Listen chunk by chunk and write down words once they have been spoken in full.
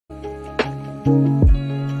What's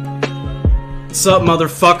up,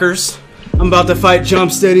 motherfuckers? I'm about to fight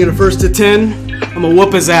Jumpsteady in a 1st to 10. I'm gonna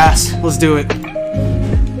whoop his ass. Let's do it.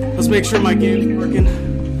 Let's make sure my game's working.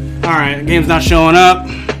 Alright, the game's not showing up.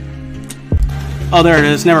 Oh, there it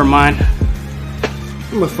is. Never mind.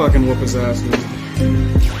 I'm gonna fucking whoop his ass, dude.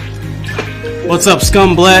 What's up,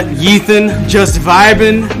 Scumblet, Ethan, Just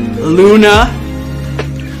Vibin', Luna,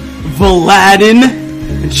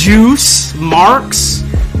 Valadin, Juice, Marks,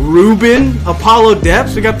 Ruben, Apollo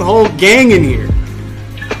Depths. We got the whole gang in here.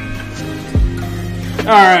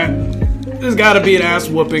 Alright. There's gotta be an ass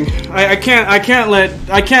whooping. I can't let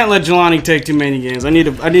Jelani take too many games. I need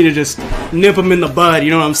to just nip him in the bud, you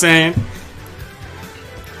know what I'm saying?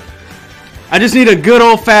 I just need a good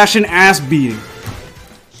old-fashioned ass beating.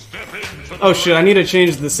 Oh shit, I need to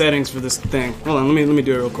change the settings for this thing. Hold on, let me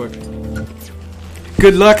do it real quick.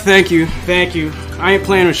 Good luck, thank you. Thank you. I ain't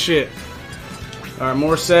playing with shit. Alright,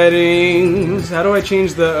 more settings. How do I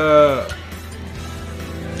change the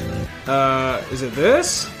is it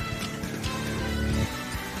this?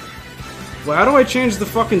 Well, how do I change the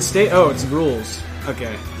fucking state? Oh, it's rules.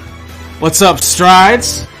 Okay. What's up,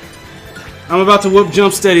 Strides? I'm about to whoop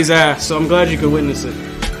Jumpsteady's ass, so I'm glad you could witness it.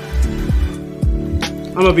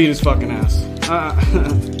 I'm gonna beat his fucking ass. I'm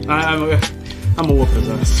gonna whoop his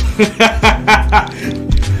ass.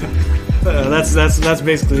 That's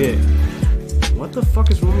basically it. What the fuck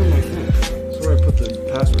is wrong with my thing? That's where I put the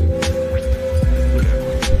password.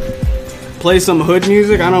 Okay. Play some hood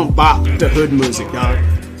music. I don't bop to hood music, dog.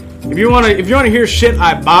 If you wanna hear shit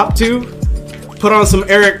I bop to, put on some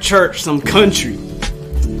Eric Church, some country.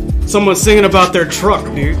 Someone singing about their truck,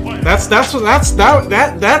 dude. That's something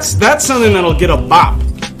that'll get a bop.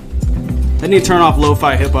 I need to turn off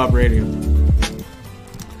lo-fi hip-hop radio.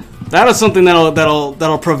 That is something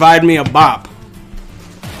that'll provide me a bop.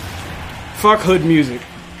 Fuck hood music.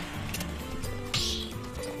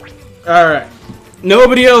 Alright.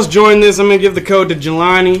 Nobody else joined this. I'm gonna give the code to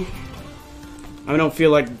Jelani. I don't feel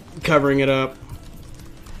like covering it up.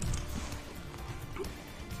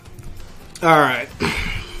 Alright.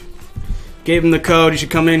 Gave him the code. You should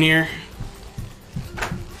come in here.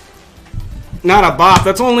 Not a bop.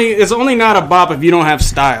 It's only not a bop if you don't have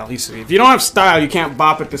style. You see, if you don't have style, you can't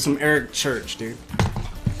bop it to some Eric Church, dude.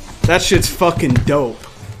 That shit's fucking dope.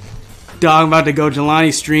 Dog, I'm about to go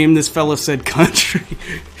Jelani stream. This fella said country.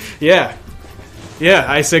 Yeah,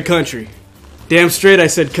 I said country. Damn straight, I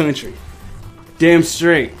said country. Damn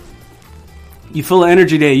straight. You full of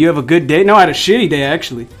energy day. You have a good day? No, I had a shitty day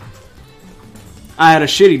actually. I had a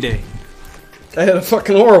shitty day. I had a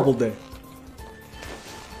fucking horrible day.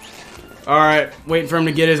 Alright, waiting for him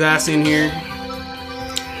to get his ass in here.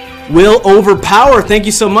 Will Overpower, thank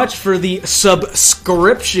you so much for the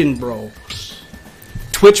subscription, bro.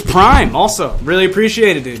 Twitch Prime, also. Really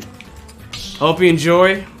appreciate it, dude. Hope you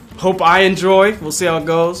enjoy. Hope I enjoy. We'll see how it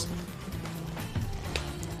goes.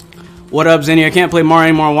 What up, Zenyou? I can't play Mario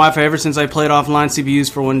anymore on Wi-Fi ever since I played offline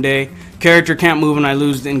CPUs for one day. Character can't move and I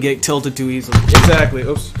lose and get tilted too easily. Exactly.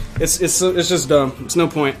 Oops. It's just dumb. It's no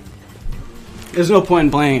point. There's no point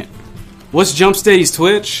in playing it. What's Jumpsteady's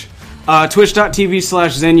Twitch?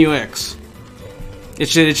 Twitch.tv/ZenyouX.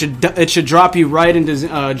 It should drop you right into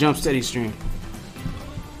Jumpsteady stream.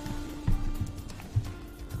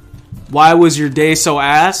 Why was your day so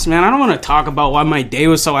ass? Man, I don't want to talk about why my day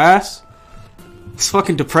was so ass. It's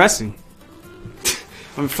fucking depressing.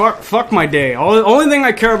 I mean, fuck my day. The only thing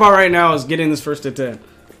I care about right now is getting this 1st to 10.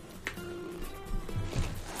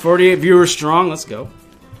 48 viewers strong. Let's go.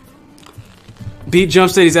 Beat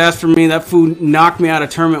Jumpsteady's ass for me. That fool knocked me out of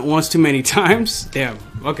tournament once too many times. Damn.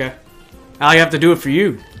 Okay. I have to do it for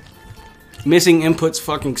you. Missing inputs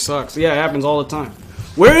fucking sucks. Yeah, it happens all the time.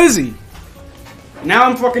 Where is he? Now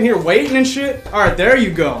I'm fucking here waiting and shit. Alright, there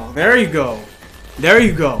you go. There you go. There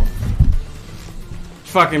you go.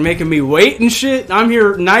 Fucking making me wait and shit. I'm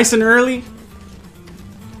here nice and early.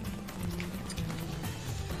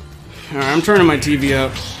 Alright, I'm turning my TV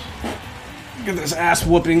up. Get this ass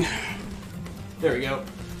whooping. There we go.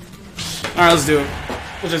 Alright, let's do it.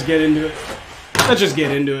 Let's just get into it. Let's just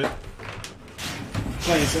get into it.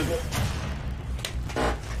 Plain and simple.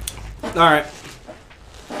 Alright.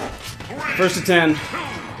 1st to 10.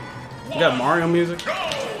 You got Mario music?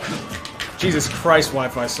 Jesus Christ,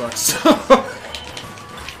 Wi-Fi sucks. Okay.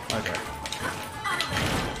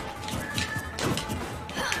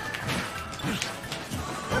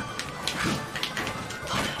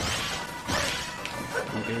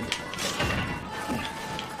 I'm good.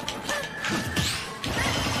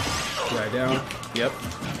 Right down. Yep.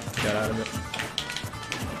 Got out of it.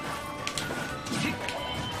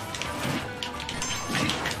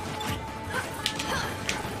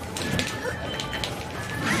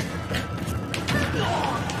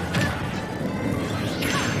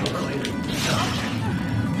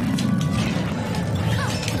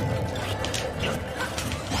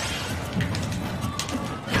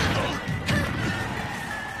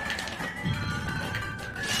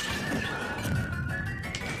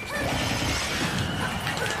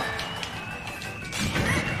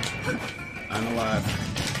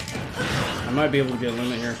 I might be able to get a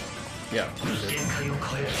limit here. Yeah.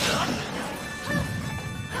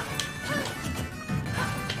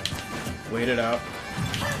 Wait it out.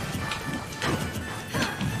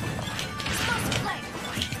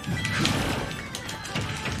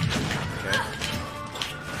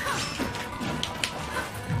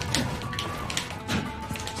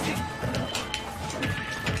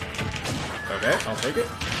 Okay, I'll take it.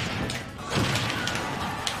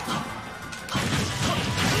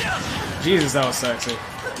 Jesus, that was sexy.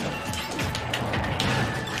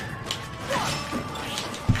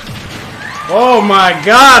 Oh my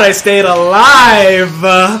god, I stayed alive!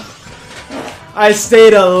 I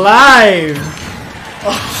stayed alive!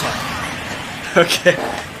 Oh. Okay.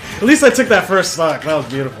 At least I took that first stock. That was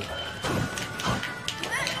beautiful.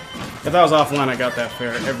 If I was offline, I got that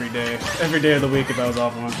fair every day. Every day of the week if I was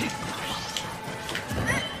offline.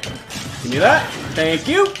 Give me that. Thank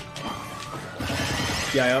you.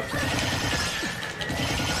 Yeah, up.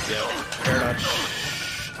 Yep. Fair dodge.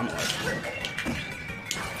 I'm alive.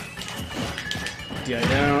 DI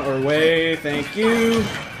down or away. Thank you.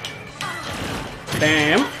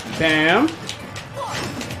 Bam. Bam.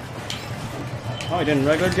 Oh, I didn't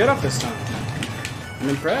regular get up this time. I'm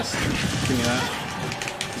impressed. Give me that.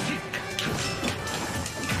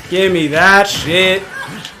 Give me that shit.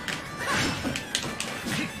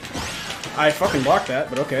 I fucking blocked that,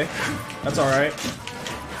 but okay. That's alright.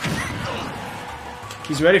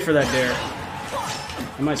 He's ready for that dare.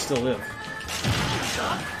 I might still live.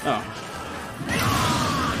 Oh.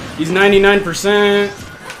 He's 99%.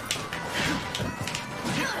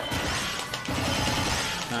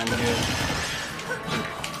 I'm good.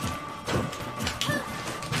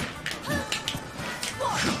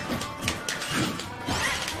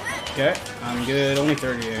 Okay, I'm good. Only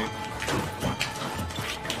 38.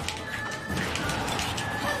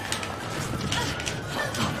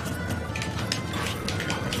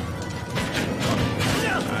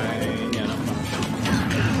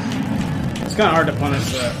 It's kind of hard to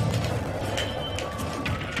punish that.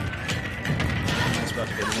 That's about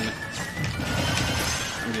to get a minute.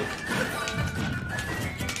 I'm good.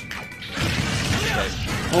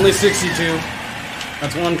 Okay. Only 62.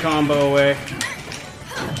 That's one combo away.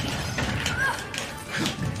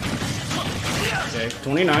 Okay,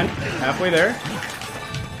 29. Halfway there.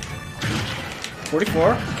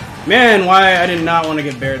 44. Man, why I did not want to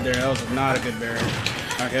get buried there. That was not a good bury.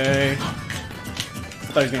 Okay.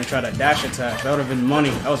 I thought he was going to try that dash attack. That would have been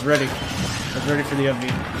money. I was ready. I was ready for the FV.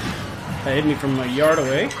 That hit me from a yard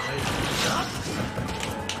away.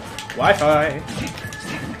 Wi-Fi.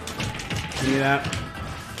 Give me that.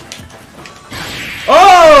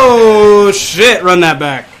 Oh, shit. Run that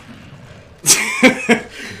back.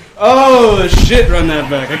 Oh, shit. Run that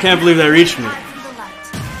back. I can't believe that reached me.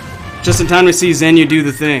 Just in time to see Zenyou do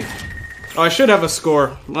the thing. Oh, I should have a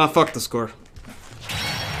score. Ah, fuck the score.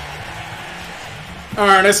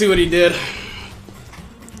 Alright, let's see what he did.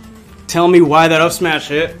 Tell me why that up smash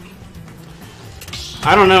hit.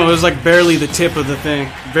 I don't know, it was like barely the tip of the thing.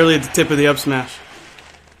 Barely the tip of the up smash.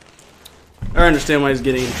 I understand why he's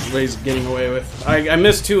getting away with. I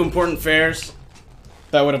missed two important fairs.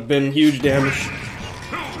 That would have been huge damage.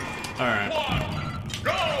 Alright.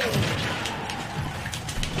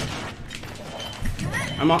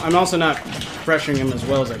 I'm also not pressuring him as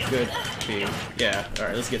well as I could be. Yeah,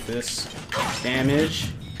 alright, let's get this. Damage.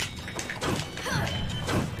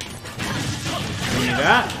 Give me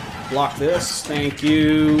that. Block this. Thank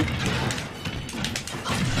you.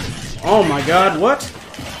 Oh my god, what?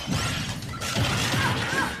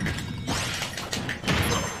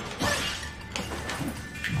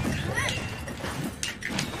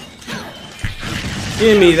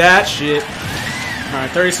 Give me that shit.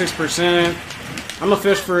 Alright, 36%. I'm a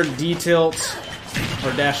fish for D tilt.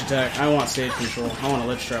 Or dash attack. I want stage control. I want a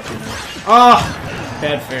lip strap in there. Ah!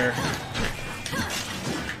 Bad fair.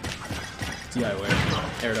 DI way.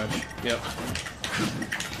 Air dodge. Yep.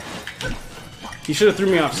 He should have threw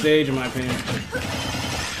me off stage, in my opinion.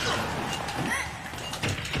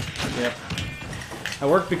 Yep. I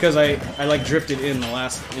worked because I like drifted in the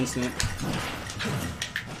last instant.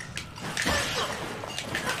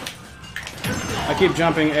 I keep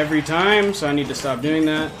jumping every time, so I need to stop doing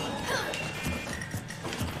that.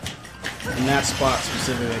 In that spot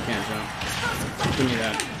specifically, I can't jump. Give me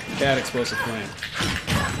that. Bad explosive flame.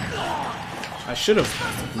 I should have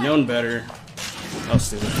known better. Oh,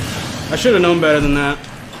 stupid. I should have known better than that.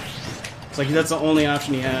 It's like that's the only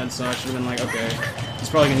option he had, so I should have been like, okay. He's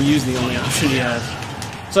probably going to use the only option he has.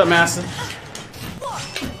 What's up, Massive?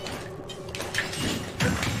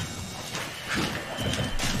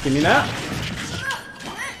 Give me that.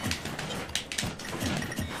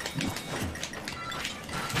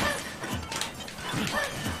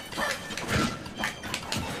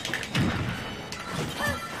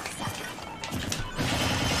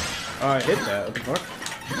 Oh, I hit that. What the fuck?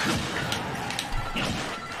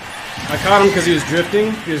 I caught him because he was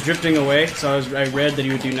drifting. He was drifting away, so I read that he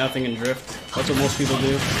would do nothing and drift. That's what most people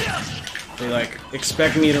do. They like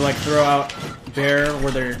expect me to like throw out bear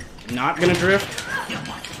where they're not gonna drift.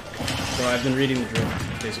 So I've been reading the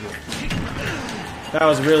drift, basically. That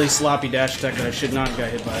was a really sloppy dash attack that I should not have got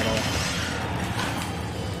hit by at all.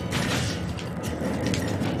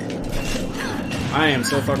 I am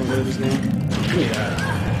so fucking good at this game. Give me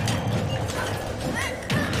that.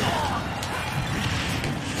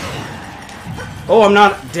 Oh, I'm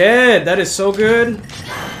not dead. That is so good.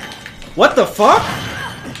 What the fuck?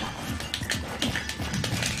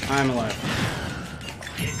 I'm alive.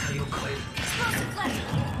 Okay.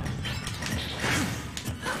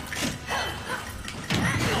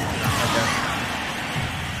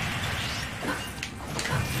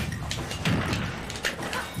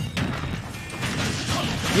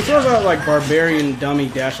 He throws out like barbarian dummy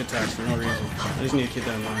dash attacks for no reason. I just need to keep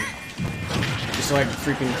that in mind. Just like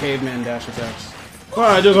freaking caveman dash attacks. Oh,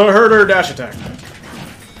 I just heard her dash attack.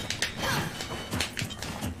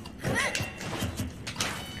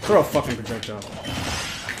 Throw a fucking projectile.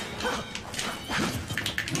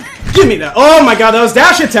 Give me that. Oh my god, that was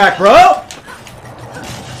dash attack, bro!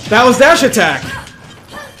 That was dash attack.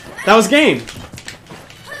 That was game.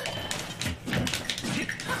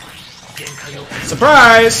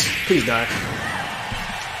 Surprise! Please die.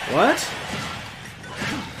 What?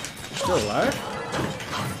 You're still alive?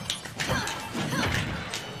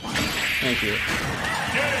 Thank you.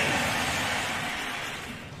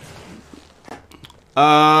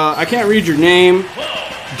 I can't read your name.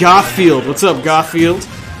 Gothfield. What's up, Gothfield?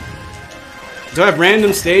 Do I have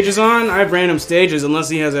random stages on? I have random stages unless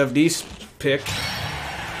he has FD picked.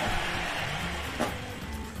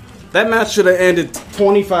 That match should have ended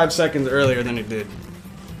 25 seconds earlier than it did.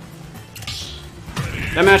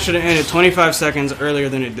 That match should have ended 25 seconds earlier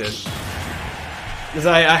than it did. Because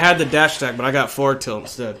I had the dash attack, but I got forward tilt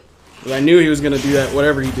instead. I knew he was going to do that,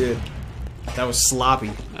 whatever he did. That was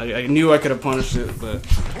sloppy. I knew I could have punished it, but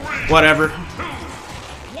whatever. 2, 1,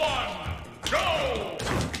 go!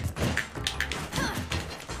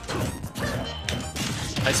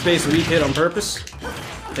 I spaced weak hit on purpose,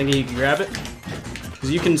 thinking you can grab it.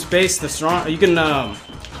 Because you can space the strong... You can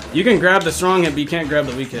grab the strong hit, but you can't grab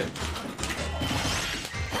the weak hit.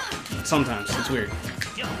 Sometimes. It's weird.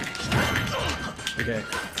 Okay.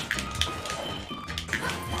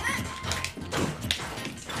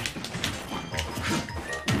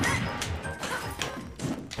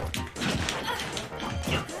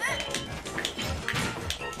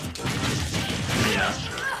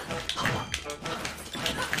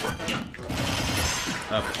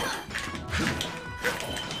 Up.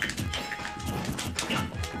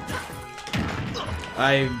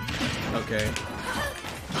 Okay.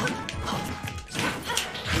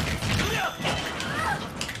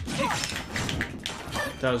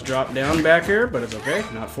 That was dropped down back here, but it's okay.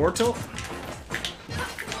 Not forward tilt.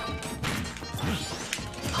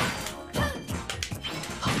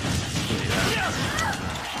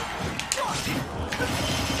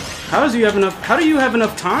 How do you have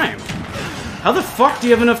enough time? How the fuck do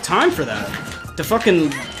you have enough time for that? To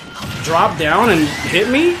fucking drop down and hit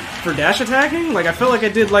me for dash attacking? Like, I felt like I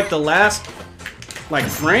did, like, the last, like,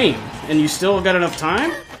 frame, and you still got enough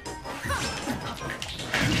time?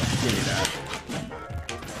 Give me that.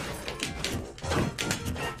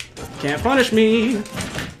 Can't punish me!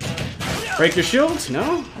 Break your shields?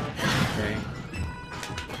 No? Okay.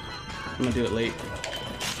 I'm gonna do it late.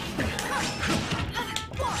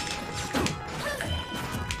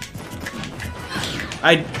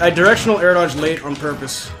 I directional air dodge late on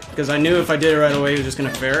purpose, because I knew if I did it right away, he was just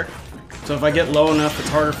gonna fair. So if I get low enough, it's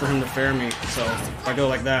harder for him to fair me. So if I go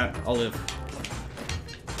like that, I'll live.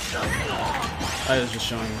 I was just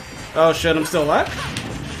showing you. Oh shit, I'm still alive?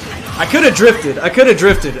 I could have drifted. I could have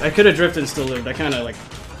drifted and still lived. I kind of like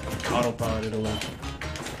auto-piloted a little.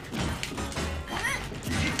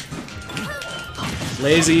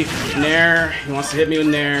 Lazy, Nair. He wants to hit me with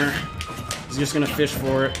Nair. He's just gonna fish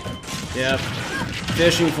for it. Yep.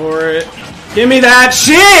 Fishing for it. Give me that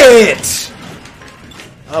shit!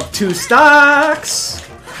 Up 2 stocks.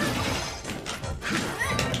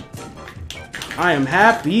 I am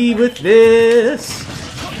happy with this.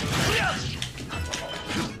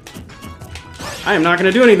 I am not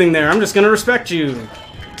gonna do anything there. I'm just gonna respect you.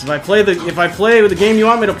 If I play with the game you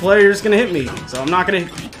want me to play, you're just gonna hit me. So I'm not gonna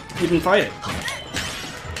even fight it.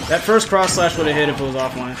 That first cross slash would have hit if it was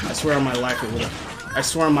offline. I swear on my life it would have. I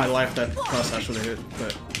swear on my life that cross slash would have hit.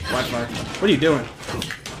 But Wi-Fi. What are you doing?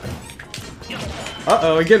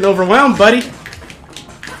 Uh-oh, you're getting overwhelmed, buddy.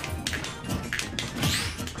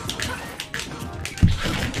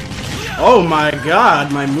 Oh my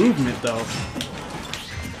god, my movement though.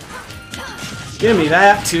 Give me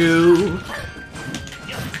that too.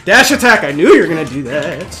 Dash attack, I knew you were gonna do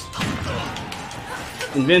that.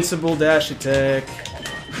 Invincible dash attack.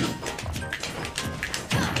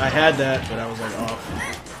 I had that, but I was like off.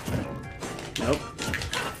 Nope.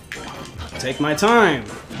 Take my time.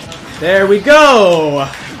 There we go!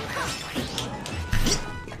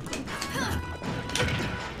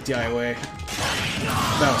 DIY.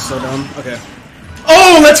 That was so dumb. Okay.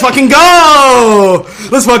 Oh, let's fucking go!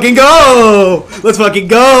 Let's fucking go! Let's fucking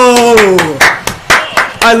go!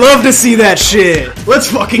 I love to see that shit.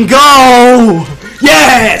 Let's fucking go!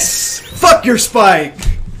 Yes! Fuck your spike!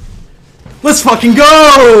 Let's fucking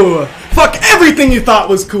go! Fuck everything you thought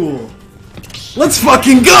was cool! Let's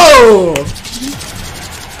fucking go!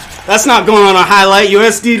 That's not going on a highlight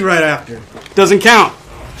USD right after. Doesn't count.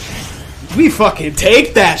 We fucking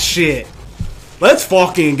take that shit. Let's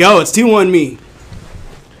fucking go. It's 2-1 me.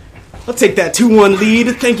 I'll take that 2-1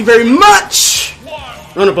 lead. Thank you very much.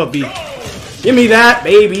 Run up B. Give me that,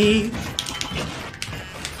 baby.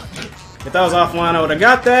 If that was offline, I would have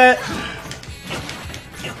got that.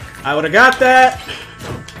 I would have got that.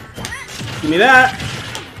 Give me that.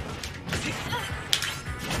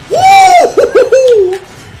 Woo!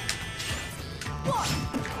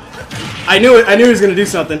 I knew it. I knew he was gonna do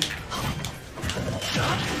something.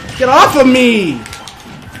 Get off of me!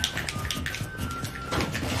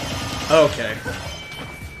 Okay.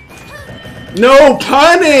 No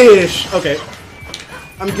punish! Okay.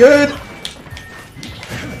 I'm good.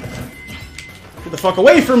 Get the fuck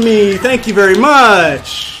away from me! Thank you very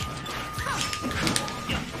much!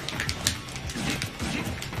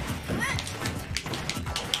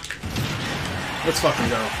 Let's fucking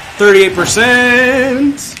go.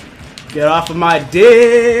 38%! Get off of my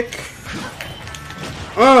dick!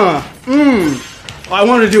 Oh, I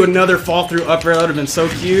wanted to do another fall through up air. That would have been so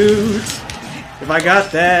cute. If I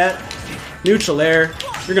got that. Neutral air.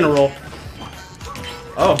 You're gonna roll.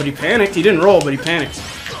 Oh, but he panicked. He didn't roll, but he panicked.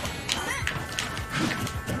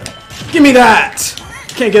 Give me that!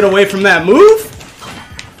 Can't get away from that move.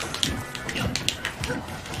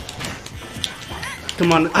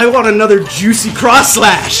 Come on. I want another juicy cross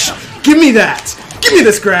slash. Give me that. Give me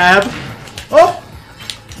this grab. Oh!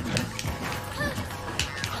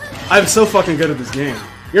 I'm so fucking good at this game.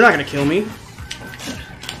 You're not gonna kill me.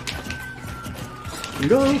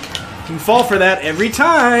 Go. You fall for that every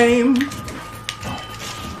time.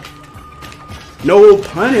 No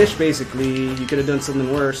punish, basically. You could have done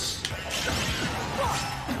something worse.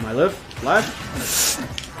 Am I live? Live?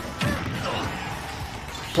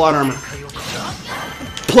 Plot armor.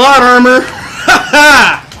 Plot armor!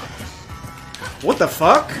 Haha! What the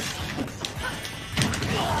fuck?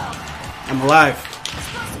 I'm alive.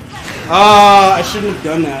 Ah, I shouldn't have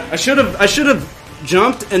done that. I should have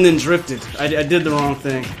jumped and then drifted. I did the wrong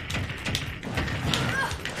thing.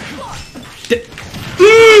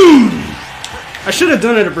 I should have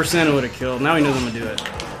done it a percent. It would have killed. Now he knows I'm gonna do it.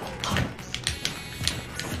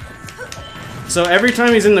 So every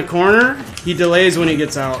time he's in the corner, he delays when he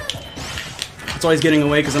gets out. That's why he's getting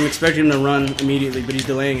away, because I'm expecting him to run immediately, but he's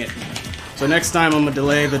delaying it. So next time I'm gonna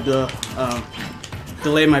delay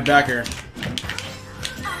delay my back air.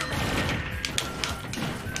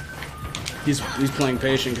 He's playing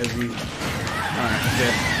patient because he. Alright,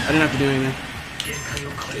 good. I didn't have to do anything.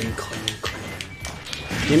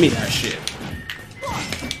 Give me that shit.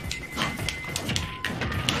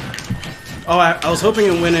 Oh, I was hoping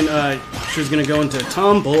and winning. She was gonna go into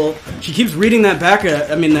tumble. She keeps reading that back.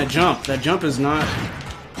 I mean that jump. That jump is not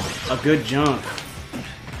a good jump.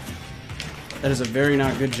 That is a very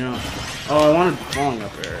not good jump. Oh, I wanted falling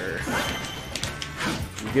up there.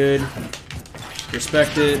 Good.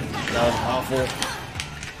 Respect it. That was awful.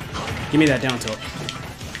 Give me that down tilt.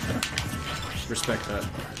 Respect that.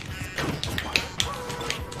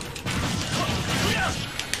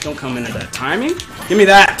 Don't come into that timing. Give me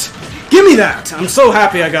that. Give me that. I'm so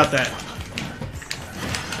happy I got that.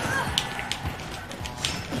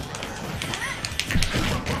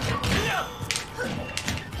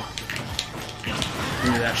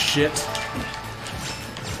 Give me that shit.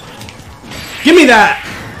 Give me that.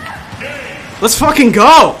 Let's fucking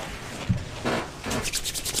go!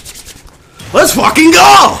 Let's fucking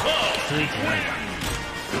go!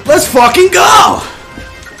 Let's fucking go!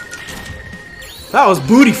 That was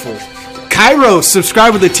bootyful. Kairos,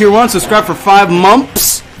 subscribe with the tier 1. Subscribe for 5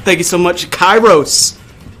 months. Thank you so much, Kairos.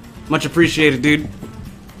 Much appreciated, dude.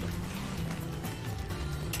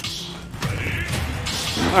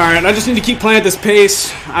 Alright, I just need to keep playing at this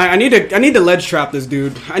pace. I need to ledge trap this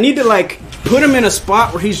dude. I need to, like, put him in a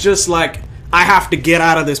spot where he's just, like, I have to get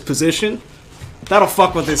out of this position. That'll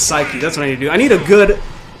fuck with his psyche. That's what I need to do. I need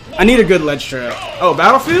a good ledge trap. Oh,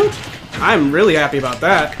 Battlefield? I'm really happy about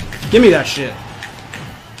that. Give me that shit.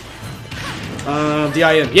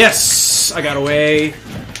 DIM. Yes! I got away.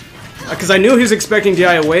 Because I knew he was expecting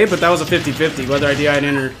DI away, but that was a 50-50, whether I DI'd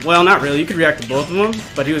in or... Well, not really. You could react to both of them.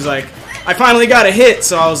 But he was like, I finally got a hit,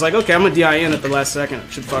 so I was like, okay, I'm going to DI in at the last second.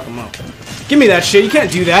 Should fuck him up. Give me that shit. You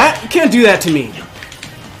can't do that. You can't do that to me.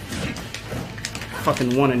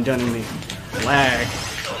 Fucking one and done in me. Lag.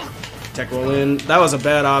 Tech roll in. That was a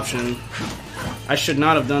bad option. I should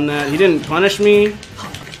not have done that. He didn't punish me,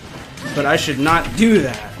 but I should not do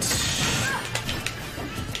that.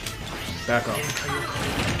 Back off.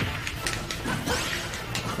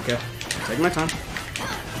 Okay. Take my time.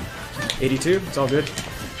 82. It's all good.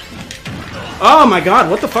 Oh my god,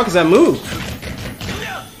 what the fuck is that move?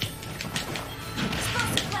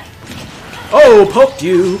 Oh, poked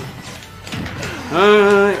you.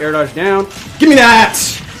 Air dodge down. Give me that!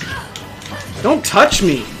 Don't touch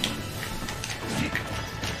me.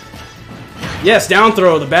 Yes, down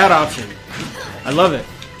throw, the bad option. I love it.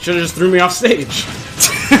 Should've just threw me off stage.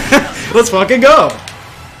 Let's fucking go.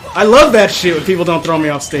 I love that shit when people don't throw me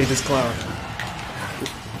off stage as Cloud.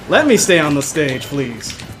 Let me stay on the stage,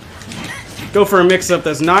 please. Go for a mix-up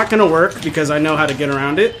that's not gonna work because I know how to get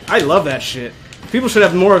around it. I love that shit. People should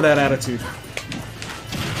have more of that attitude.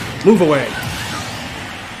 Move away.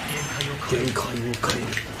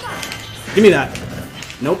 Give me that.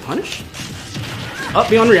 No punish? Up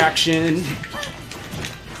beyond reaction.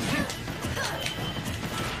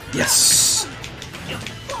 Yes.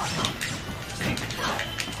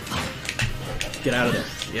 Get out of there.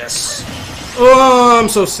 Yes. Oh, I'm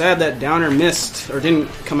so sad that downer missed or didn't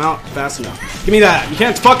come out fast enough. Give me that. You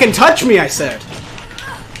can't fucking touch me, I said.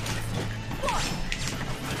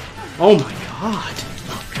 Oh my god.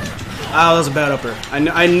 Ah, that was a bad upper.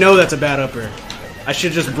 I know that's a bad upper. I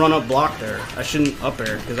should just run up block there. I shouldn't up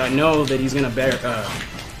air because I know that he's gonna bear.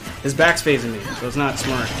 His back's phasing me, so it's not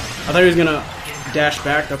smart. I thought he was gonna dash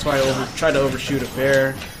back. That's why I tried to overshoot a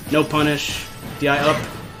fair. No punish. DI up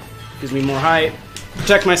gives me more height.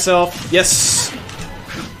 Protect myself. Yes.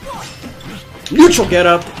 Neutral get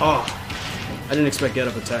up. Oh, I didn't expect get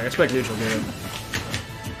up attack. I expect neutral get up.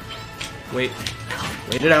 Wait.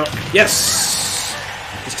 Wait it out. Yes.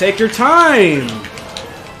 Just take your time.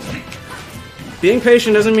 Being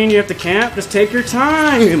patient doesn't mean you have to camp. Just take your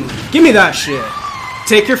time. Give me that shit.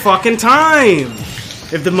 Take your fucking time.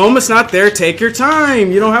 If the moment's not there, take your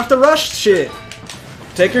time. You don't have to rush shit.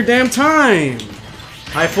 Take your damn time.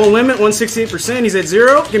 High full limit, 168%. He's at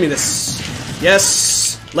 0. Give me this.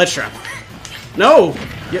 Yes. Ledge trap. No.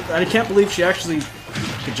 I can't believe she actually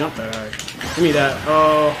could jump that high. Give me that.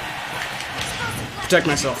 Oh. Protect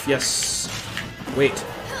myself. Yes. Wait.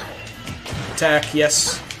 Attack.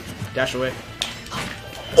 Yes. Dash away.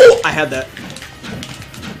 Oh, I had that.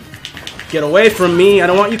 Get away from me. I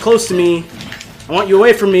don't want you close to me. I want you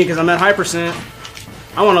away from me because I'm at high percent.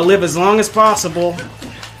 I want to live as long as possible.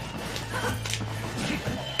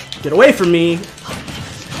 Get away from me.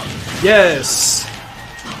 Yes.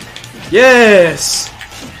 Yes.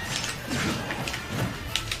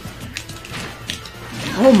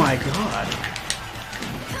 Oh my god.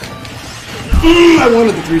 I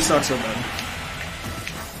wanted the 3-stock so bad.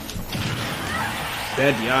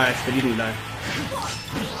 Bad DI, but he didn't die.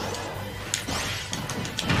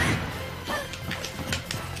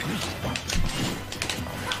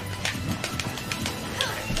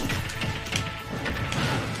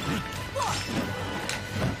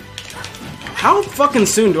 How fucking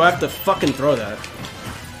soon do I have to fucking throw that?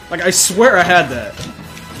 Like, I swear I had that.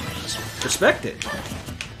 Just respect it.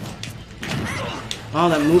 Oh,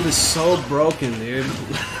 that move is so broken, dude.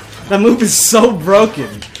 That move is so broken.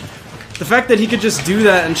 The fact that he could just do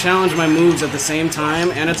that and challenge my moves at the same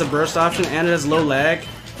time, and it's a burst option, and it has low lag.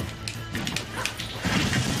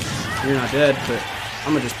 You're not dead, but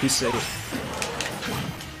I'm gonna just be safe.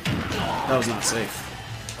 That was not safe.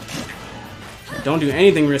 Don't do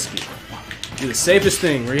anything risky. Do the safest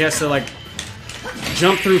thing, where he has to, like,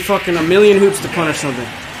 jump through fucking a million hoops to punish something.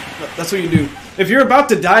 That's what you do. If you're about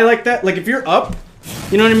to die like that, like, if you're up,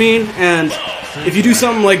 you know what I mean? And if you do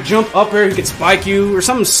something like jump up air, he could spike you, or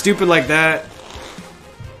something stupid like that.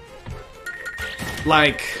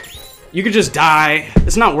 Like, you could just die.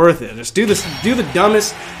 It's not worth it. Just do this, do the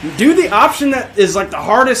dumbest, do the option that is, like, the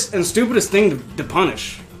hardest and stupidest thing to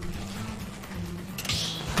punish.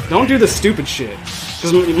 Don't do the stupid shit.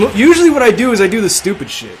 Because usually what I do is I do the stupid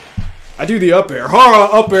shit. I do the up air.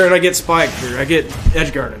 Up air and I get spiked or I get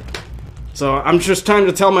edge guarded. So I'm just trying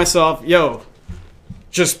to tell myself, yo,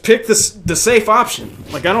 just pick the safe option.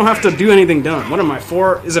 Like, I don't have to do anything dumb. What am I,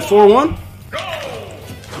 4? Is it 4-1?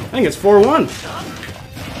 I think it's 4-1.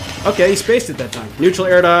 Okay, he spaced it that time. Neutral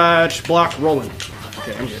air dodge, block, rolling.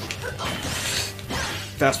 Okay, I'm good.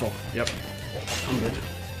 Fastball. Yep. I'm good.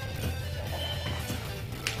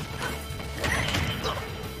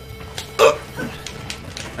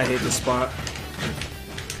 I hate this spot.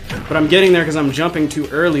 But I'm getting there because I'm jumping too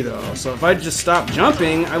early, though. So if I just stop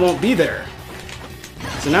jumping, I won't be there.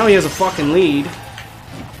 So now he has a fucking lead.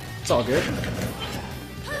 It's all good.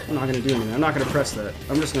 I'm not going to do anything. I'm not going to press that.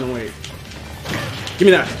 I'm just going to wait. Give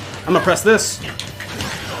me that. I'm going to press this.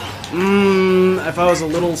 If I was a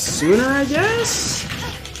little sooner, I guess?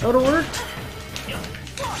 That would have worked.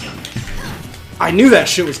 I knew that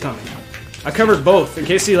shit was coming. I covered both. In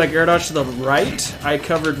case he like air dodged to the right, I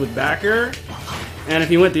covered with back air. And if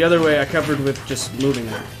he went the other way, I covered with just moving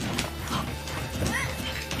there.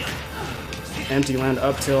 Empty land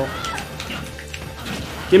up tilt.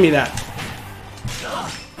 Give me that.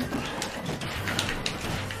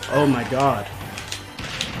 Oh my god.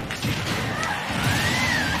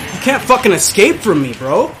 You can't fucking escape from me,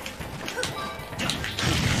 bro.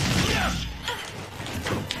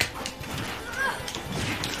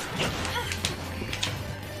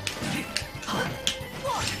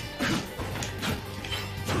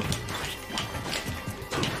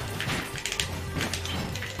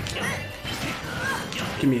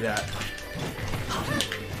 Give me that.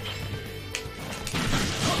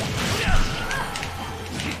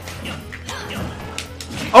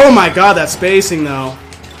 Oh my god, that spacing though.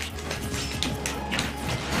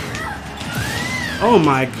 Oh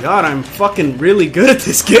my god, I'm fucking really good at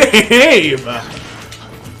this game.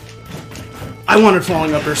 I wanted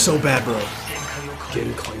falling up there so bad, bro.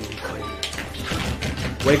 Getting clean.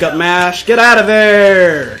 Wake up, mash. Get out of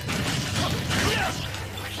there.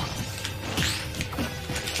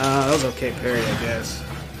 That was okay parry, I guess.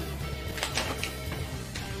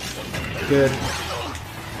 Good.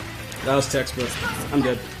 That was textbook. I'm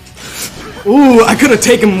good. Ooh, I could have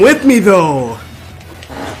taken him with me, though.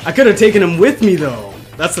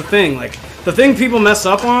 That's the thing. Like, the thing people mess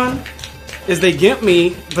up on is they get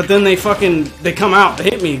me, but then they come out to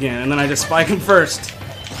hit me again, and then I just spike him first.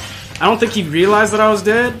 I don't think he realized that I was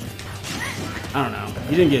dead. I don't know.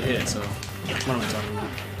 He didn't get hit, so what am I talking about?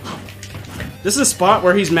 This is a spot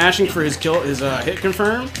where he's mashing for his hit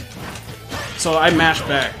confirm. So I mash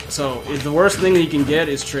back. So the worst thing that you can get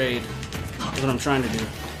is trade. That's what I'm trying to do.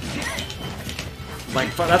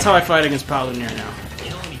 Like, that's how I fight against Paladin now.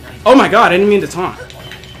 Oh my god, I didn't mean to taunt.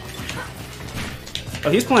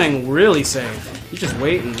 Oh, he's playing really safe. He's just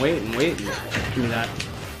wait and wait and wait. Give me that.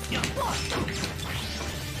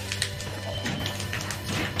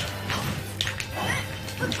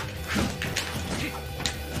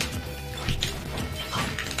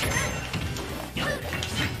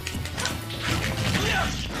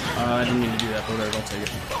 I didn't mean to do that, but whatever, I'll take it.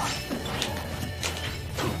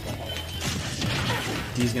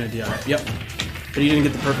 D's gonna DI. Yep. But he didn't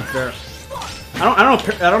get the perfect fair.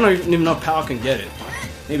 I don't even know if Pal can get it.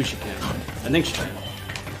 Maybe she can. I think she can.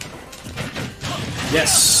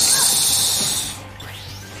 Yes.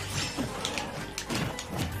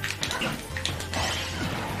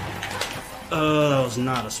 That was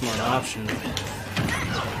not a smart option.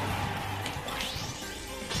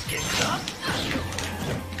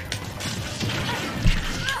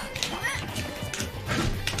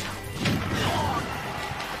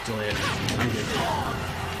 Delayed. I'm good.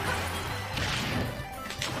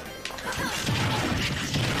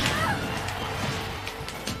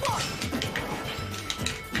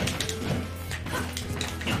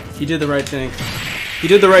 He did the right thing. He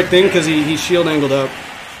did the right thing because he shield angled up.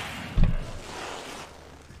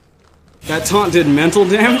 That taunt did mental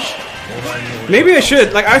damage. Maybe I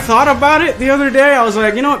should. Like, I thought about it the other day. I was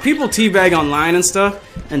like, you know what? People teabag online and stuff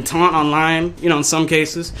and taunt online, you know, in some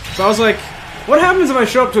cases. So I was like, what happens if I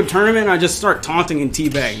show up to a tournament and I just start taunting and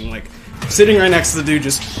teabagging? Like, sitting right next to the dude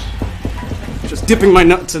just dipping my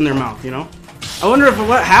nuts in their mouth, you know? I wonder if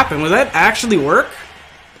what happened. Would that actually work?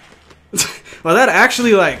 Will that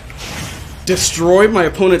actually, like, destroy my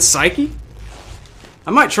opponent's psyche?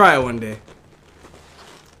 I might try it one day.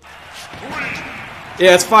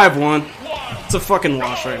 Yeah, it's 5-1. It's a fucking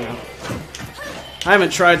wash right now. I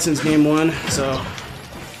haven't tried since game 1, so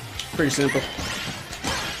pretty simple.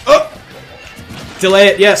 Oh! Delay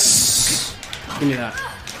it, yes! Give me that.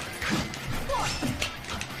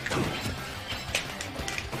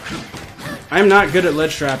 I'm not good at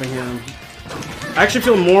ledge trapping him. I actually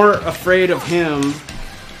feel more afraid of him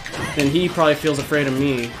than he probably feels afraid of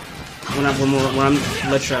me when I'm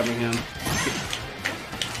ledge trapping him.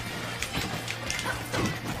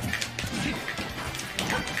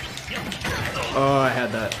 Oh, I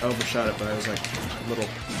had that. I overshot it, but I was like a little.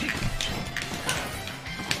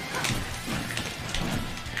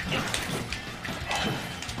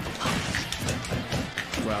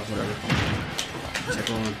 Wow, whatever. Take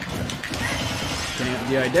one.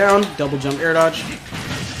 DI down, double jump air dodge.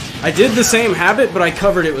 I did the same habit, but I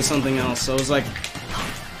covered it with something else, so it was like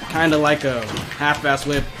kind of like a half-ass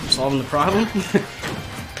way of solving the problem.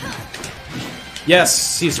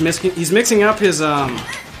 Yes, he's mixing up his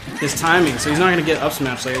timing, so he's not gonna get up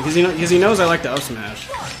smash later because he knows I like to up smash.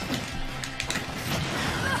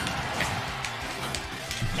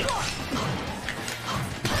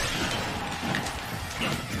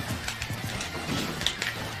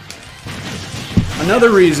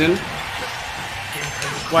 Another reason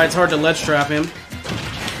why it's hard to ledge trap him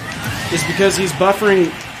is because he's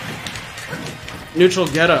buffering neutral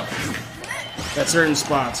getup at certain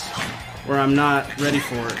spots where I'm not ready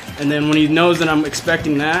for it. And then when he knows that I'm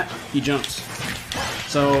expecting that, he jumps.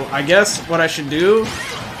 So I guess what I should do...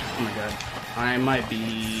 Oh my god. I might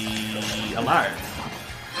be alive.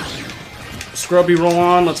 Scrubby roll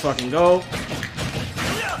on, let's fucking go.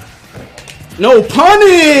 No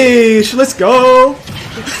punish! Let's go!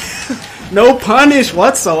 No punish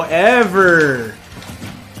whatsoever!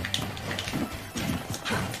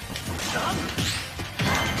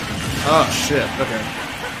 Oh shit, okay.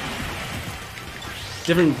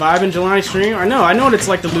 Different vibe in July stream? I know what it's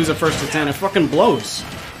like to lose a first to 10. It fucking blows.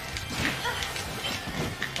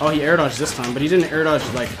 Oh, he air dodged this time, but he didn't air dodge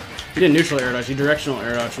like... He didn't neutral air dodge, he directional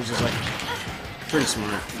air dodge, which is like... pretty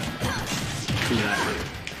smart. Give me that.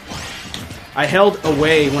 I held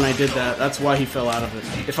away when I did that. That's why he fell out of it.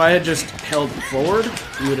 If I had just held forward,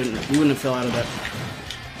 he wouldn't have fell out of that.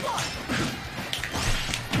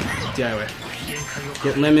 DIY.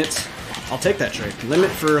 Get limits. I'll take that trade.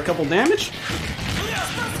 Limit for a couple damage?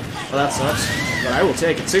 Well, that sucks. But I will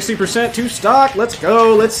take it. 60% to stock. Let's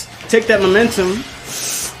go. Let's take that momentum.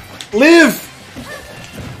 Live!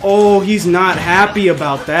 Oh, he's not happy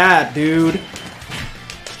about that, dude.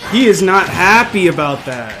 He is not happy about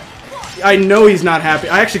that. I know he's not happy.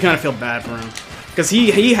 I actually kind of feel bad for him. Because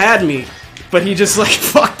he had me. But he just like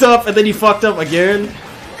fucked up and then he fucked up again.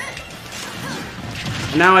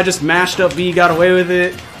 And now I just mashed up V, got away with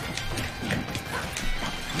it.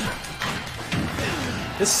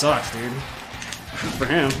 This sucks, dude. For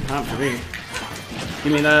him, not for me.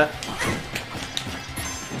 Give me that.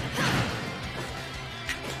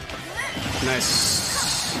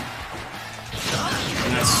 Nice.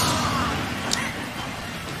 Nice.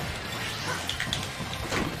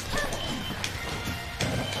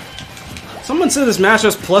 Someone said this match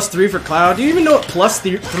was +3 for Cloud. Do you even know what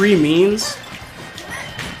 +3 means?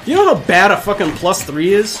 Do you know how bad a fucking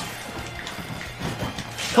 +3 is?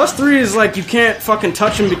 +3 is like you can't fucking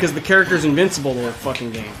touch him because the character's invincible the whole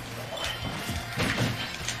fucking game.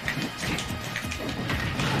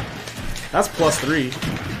 That's +3.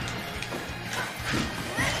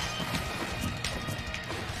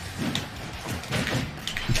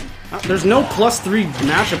 There's no +3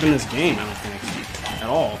 matchup in this game, I don't think. At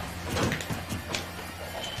all.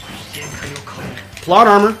 Plot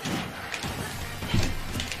armor.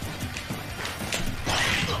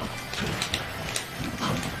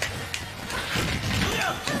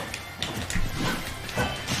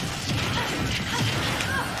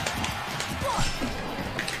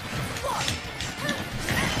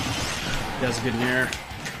 That's a good nair.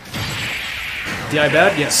 DI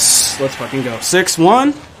bad? Yes. Let's fucking go.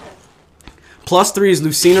 6-1. +3 is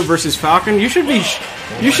Lucina versus Falcon. You should be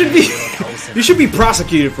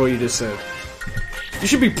prosecuted for what you just said. You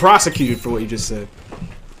should be prosecuted for what you just said.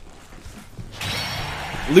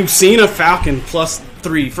 Lucina Falcon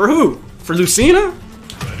 +3. For who? For Lucina?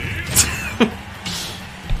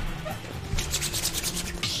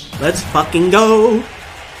 Let's fucking go.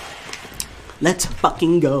 Let's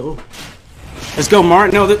fucking go. Let's go,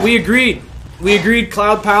 Mark. No, we agreed. We agreed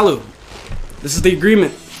Cloud Palu. This is the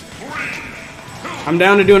agreement. I'm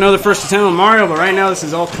down to do another first attempt on Mario, but right now this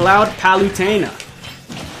is all Cloud Palutena.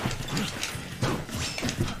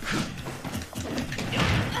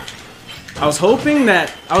 I was hoping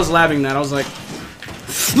that... I was labbing that. I was like...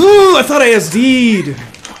 Ooh, I thought I SD'd!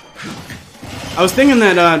 I was thinking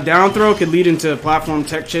that down throw could lead into platform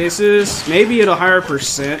tech chases. Maybe at a higher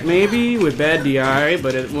percent, maybe, with bad DI,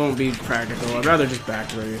 but it won't be practical. I'd rather just back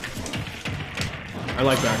throw you. I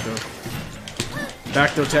like back throw.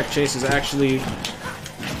 Back throw tech chase is actually...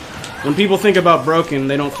 When people think about broken,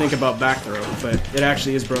 they don't think about back throw, but it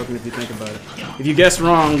actually is broken if you think about it. If you guess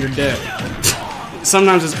wrong, you're dead.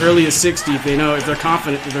 Sometimes as early as 60 if they know, if they're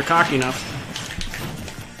confident, if they're cocky enough.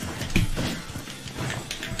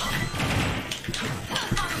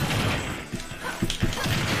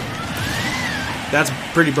 That's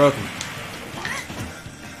pretty broken.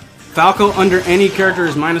 Falco under any character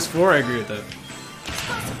is -4. I agree with that.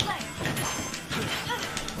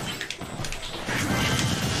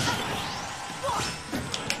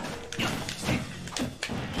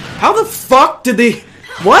 How the fuck did they...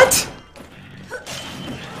 What?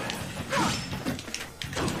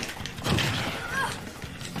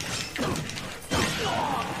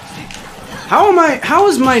 How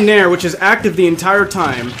is my Nair, which is active the entire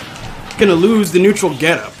time, gonna lose the neutral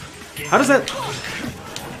getup? How does that...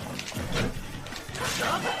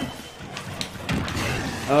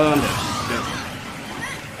 No.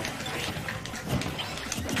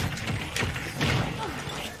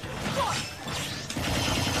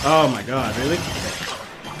 Oh my god, really?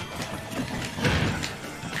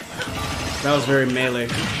 That was very melee.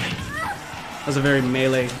 That was a very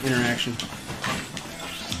melee interaction.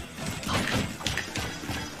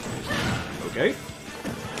 Okay.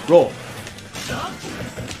 Roll.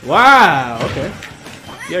 Wow, okay.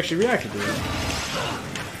 You actually reacted to that.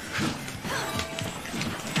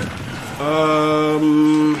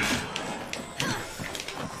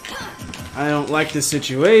 I don't like this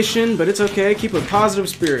situation, but it's okay. Keep a positive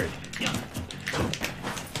spirit.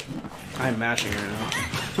 I'm mashing right now.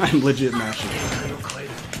 I'm legit mashing.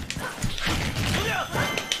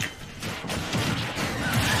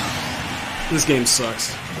 This game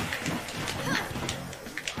sucks.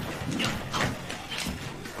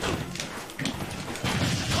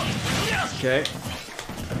 Okay.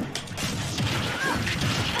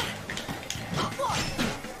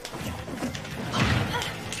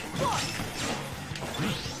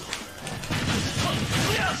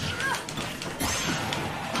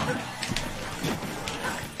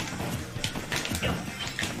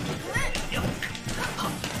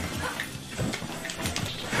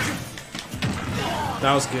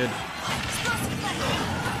 That was good.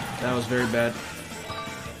 That was very bad.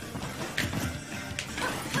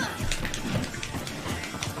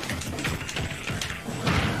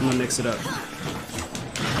 I'm gonna mix it up.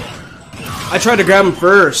 I tried to grab him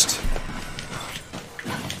first.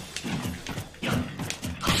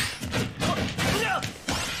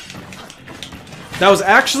 That was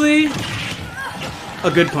actually a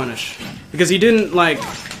good punish. Because he didn't, like...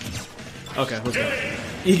 Okay, let's go.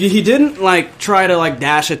 He didn't, like, try to, like,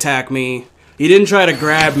 dash attack me. He didn't try to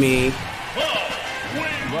grab me.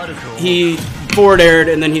 He forward aired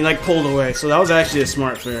and then he, like, pulled away. So that was actually a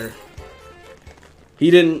smart fair.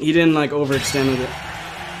 He didn't, like, overextend with it.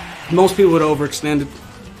 Most people would have overextended.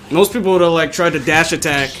 Most people would have, like, tried to dash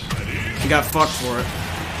attack and got fucked for it.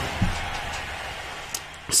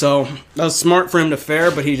 So, that was smart for him to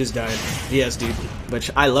fair, but he just died. Yes, dude.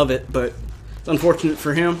 Which, I love it, but it's unfortunate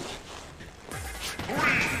for him.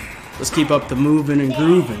 Let's keep up the moving and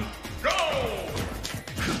grooving.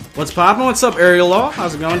 What's poppin'? What's up, Aerial Law?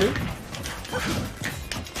 How's it going, dude?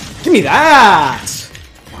 Give me that!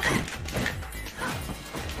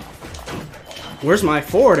 Where's my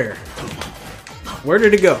forward air? Where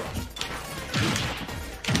did it go?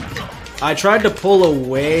 I tried to pull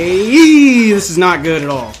away. This is not good at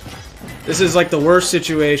all. This is like the worst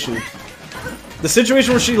situation. The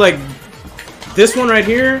situation where she, like... This one right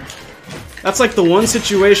here... That's like the one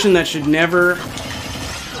situation that should never,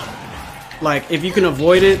 like, if you can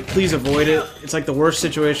avoid it, please avoid it. It's like the worst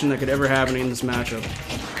situation that could ever happen in this matchup.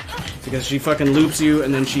 Because she fucking loops you,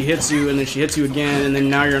 and then she hits you, and then she hits you again, and then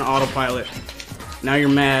now you're an autopilot. Now you're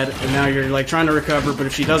mad, and now you're like trying to recover, but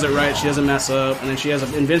if she does it right, she doesn't mess up, and then she has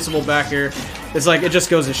an invincible back air. It's like, it just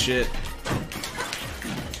goes to shit.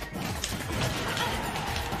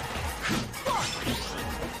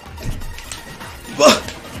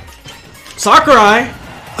 Sakurai!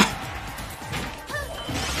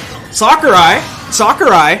 Sakurai!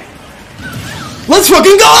 Sakurai! Let's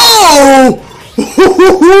fucking go!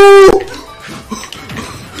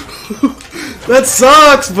 That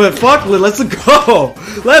sucks, but fuck, let's go!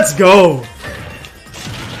 Let's go!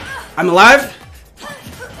 I'm alive?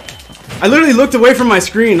 I literally looked away from my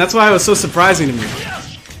screen, that's why it was so surprising to me.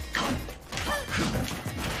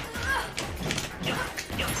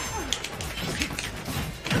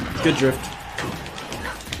 Good drift.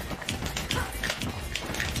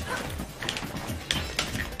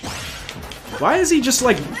 Why is he just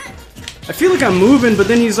like... I feel like I'm moving, but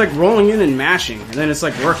then he's like rolling in and mashing, and then it's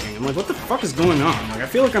like working. I'm like, what the fuck is going on? Like, I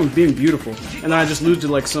feel like I'm being beautiful, and then I just lose to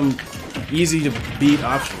like some easy to beat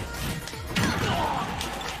option.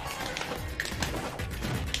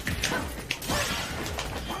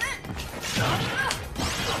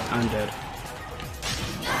 I'm dead.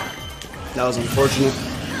 That was unfortunate.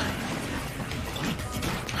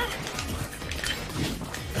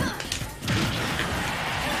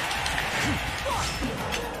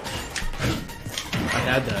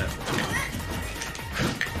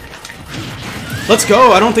 Let's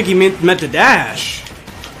go. I don't think he meant to dash.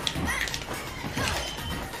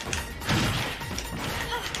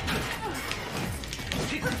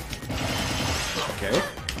 Okay.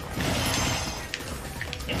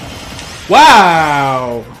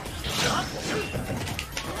 Wow.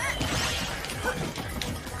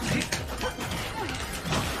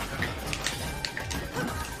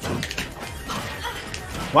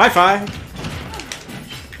 Wi-Fi.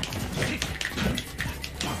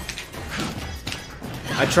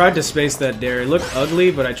 I tried to space that dare. It looked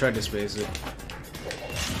ugly, but I tried to space it.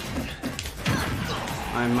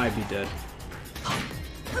 I might be dead.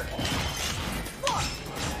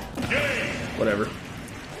 Whatever.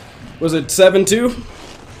 Was it 7-2?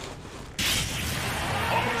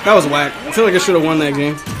 That was whack. I feel like I should have won that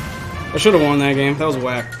game. I should have won that game. That was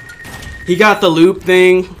whack. He got the loop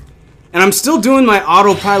thing. And I'm still doing my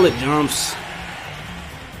autopilot jumps.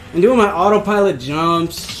 I'm doing my autopilot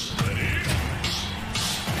jumps.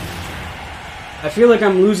 I feel like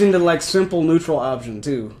I'm losing to like simple neutral option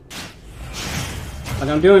too. Like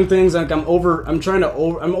I'm doing things like I'm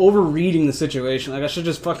overreading the situation. Like I should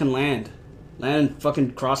just fucking land and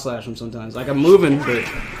fucking cross slash him sometimes. Like I'm moving, but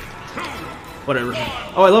whatever.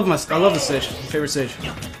 Oh, I love the stage. Favorite stage.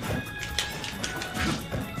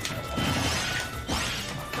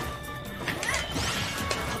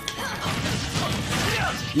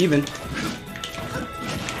 Even.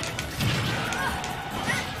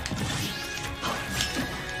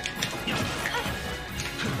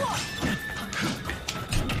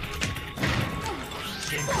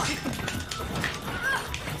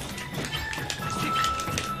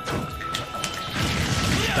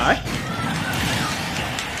 Die?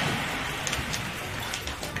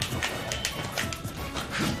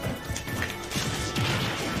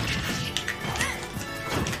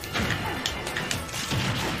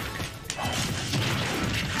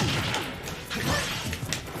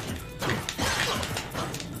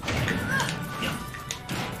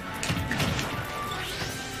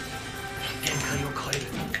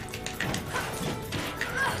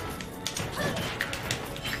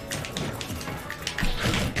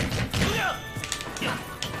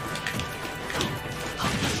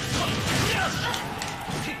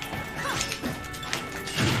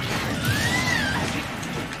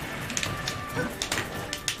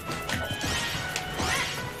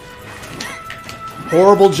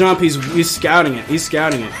 Horrible jump. He's scouting it. He's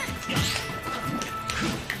scouting it.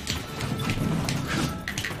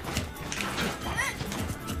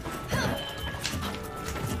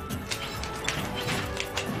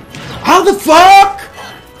 How the fuck?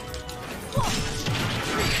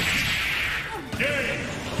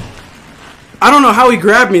 I don't know how he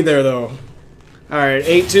grabbed me there though. All right,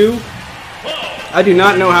 8-2. I do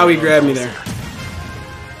not know how he grabbed me there.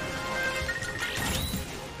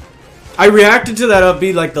 I reacted to that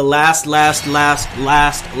upbeat like the last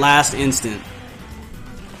instant.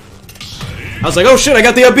 I was like, oh shit, I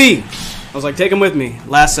got the upbeat. I was like, take him with me.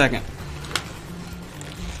 Last second.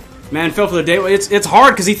 Man, fell for the day. It's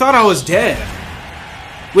hard because he thought I was dead.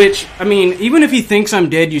 Which, I mean, even if he thinks I'm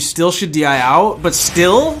dead, you still should DI out. But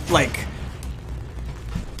still, like...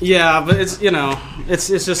 Yeah, but it's, you know, it's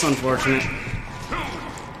just unfortunate.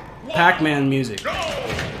 Pac-Man music.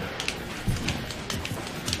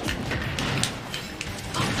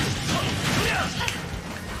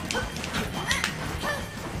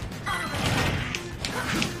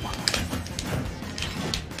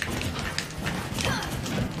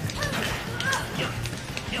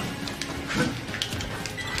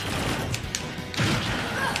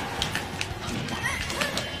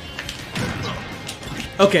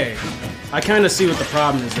 Okay, I kind of see what the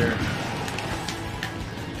problem is there.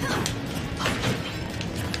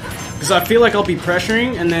 Because I feel like I'll be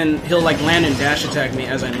pressuring, and then he'll like land and dash attack me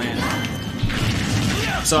as I land.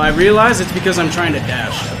 So I realize it's because I'm trying to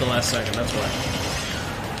dash at the last second, that's why.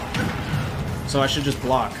 So I should just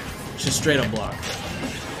block. Just straight up block.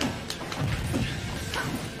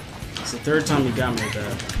 It's the third time you got me with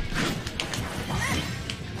that.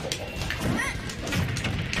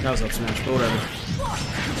 That was up smash, but whatever.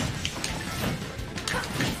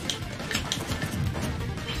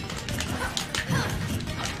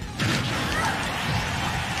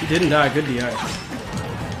 He didn't die, good DI.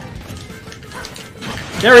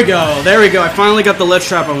 There we go, there we go. I finally got the ledge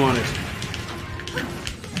trap I wanted.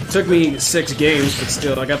 It took me 6 games, but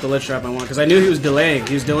still, I got the ledge trap I wanted. Because I knew he was delaying.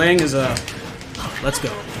 He was delaying his, let's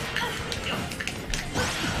go.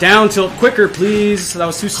 Down tilt quicker, please. That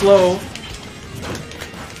was too slow.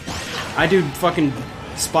 I do fucking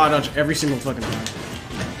spot dodge every single fucking time.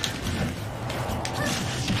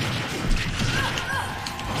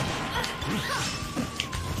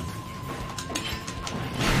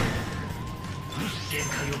 Man,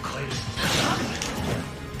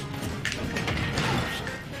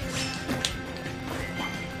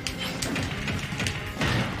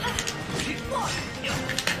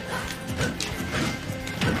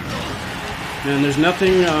 there's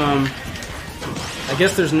nothing, I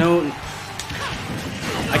guess there's no,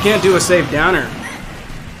 I can't do a safe downer.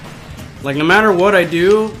 Like, no matter what I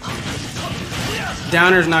do,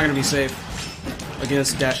 downer's not gonna be safe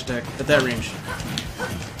against dash attack at that range.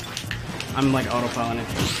 I'm like autopiloting.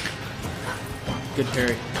 Good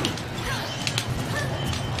parry.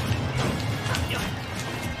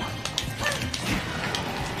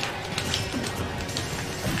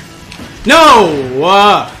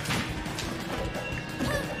 No!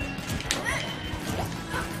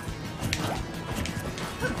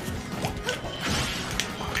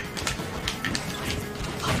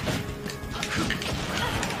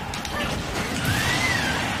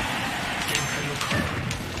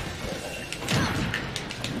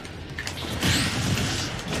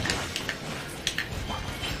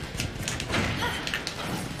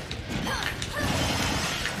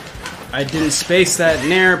 I didn't space that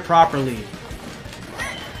nair properly.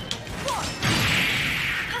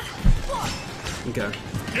 Okay.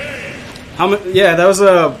 How much? Yeah, that was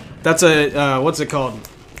a. That's a. What's it called?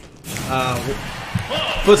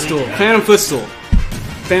 Footstool. Phantom footstool.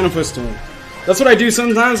 Phantom footstool. That's what I do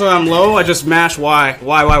sometimes when I'm low. I just mash Y,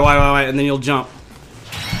 and then you'll jump.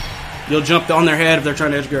 You'll jump on their head if they're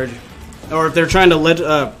trying to edge guard you, or if they're trying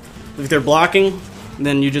to if they're blocking,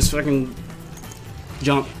 then you just fucking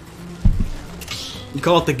jump. You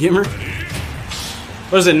call it the Gimmer?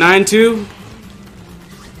 What is it, 9-2?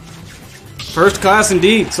 First class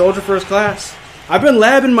indeed. Soldier first class. I've been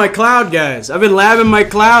labbing my cloud, guys. I've been labbing my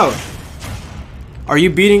cloud. Are you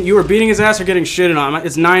beating... You were beating his ass or getting shitted on?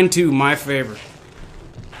 It's 9-2, my favorite.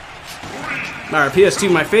 Alright, PS2,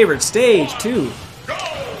 my favorite. Stage 2.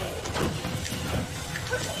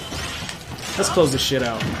 Let's close this shit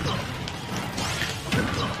out.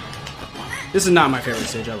 This is not my favorite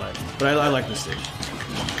stage, I like. But I like this stage.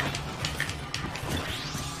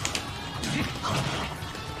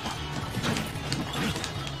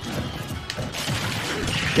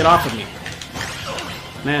 Get off of me.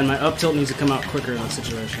 Man, my up tilt needs to come out quicker in this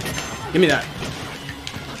situation. Give me that.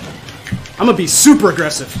 I'm gonna be super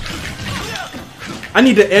aggressive. I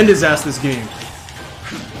need to end his ass this game.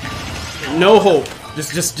 No hope.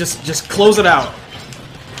 Just close it out.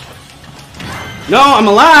 No, I'm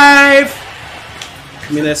alive!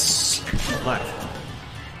 Give me this. Alive.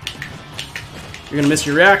 You're gonna miss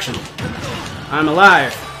your reaction. I'm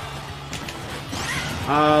alive.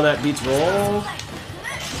 Oh, that beats roll.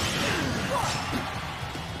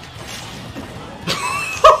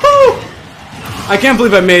 I can't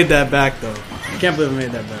believe I made that back, though. I can't believe I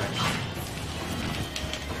made that back.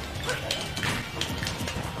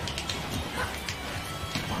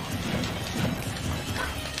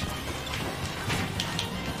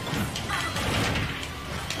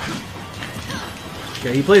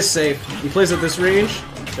 Okay, he plays safe. He plays at this range.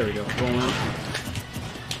 There we go. Roll in.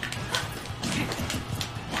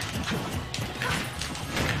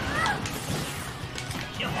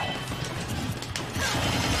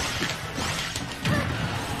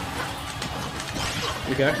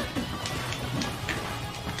 Okay.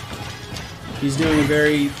 He's doing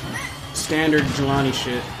very standard Jelani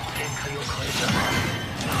shit.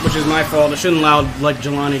 Which is my fault. I shouldn't allow, like,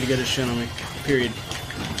 Jelani to get his shit on me. Period.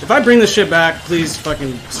 If I bring this shit back, please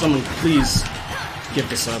fucking... Someone, please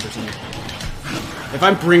gift a sub or something. If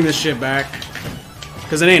I bring this shit back...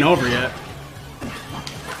 Because it ain't over yet.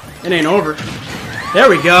 It ain't over. There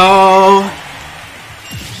we go!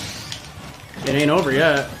 It ain't over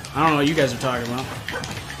yet. I don't know what you guys are talking about.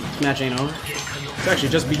 This match ain't over. It's actually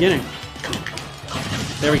just beginning.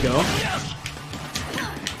 There we go.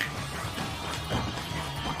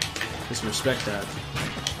 Just respect that.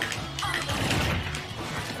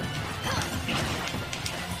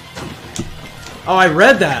 Oh, I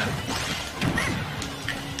read that!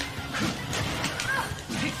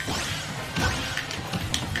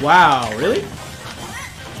 Wow, really?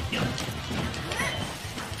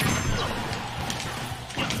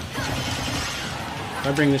 If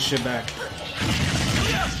I bring this shit back.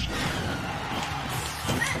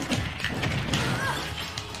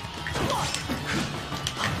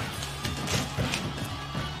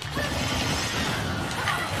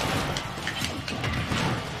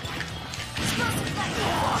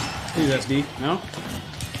 Please SD, no?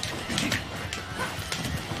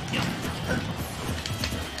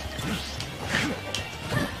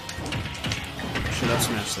 Should have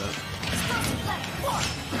smashed that.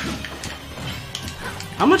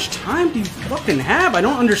 How much time do you fucking have? I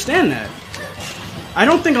don't understand that. I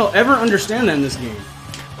don't think I'll ever understand that in this game.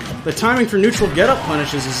 The timing for neutral get-up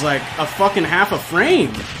punishes is like a fucking half a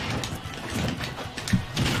frame.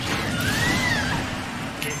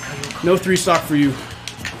 No 3-stock for you.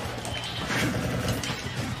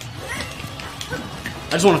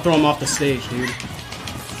 I just want to throw him off the stage, dude.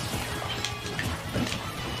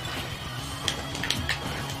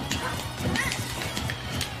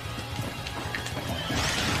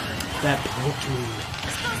 That poked me.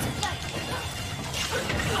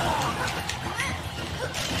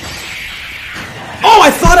 Oh,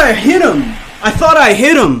 I thought I hit him! I thought I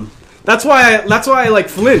hit him! That's why I like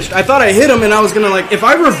flinched. I thought I hit him and I was gonna like, if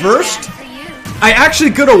I reversed, I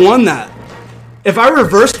actually could have won that. If I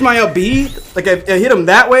reversed my up B, like I hit him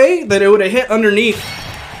that way, then it would have hit underneath.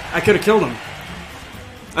 I could have killed him.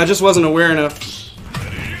 I just wasn't aware enough.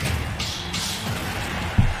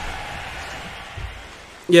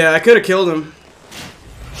 Yeah, I could have killed him.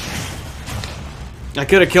 I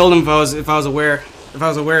could have killed him if I was aware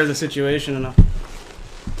of the situation enough.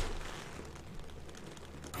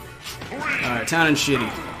 Alright, Town and Shitty.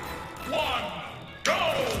 1, go!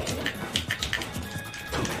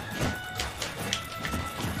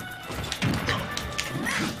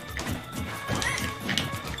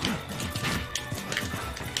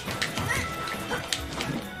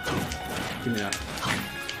 Give me that.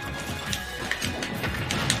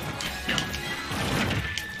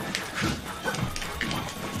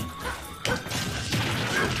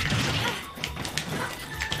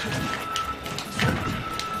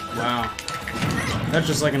 Wow. That's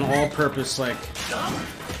just like an all-purpose, like,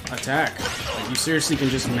 attack. Like, you seriously can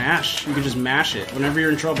just mash. You can just mash it. Whenever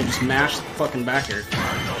you're in trouble, just mash the fucking back air.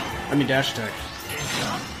 I mean, dash attack.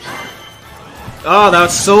 Oh, that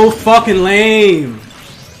was so fucking lame.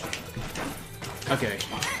 Okay.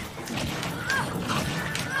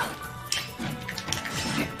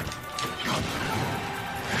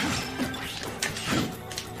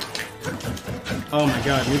 Oh my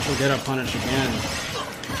god, neutral get up punish again.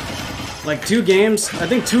 Like 2 games, I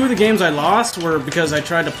think 2 of the games I lost were because I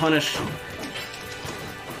tried to punish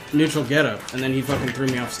neutral get up and then he fucking threw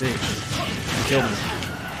me off stage and killed him.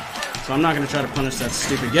 So I'm not gonna try to punish that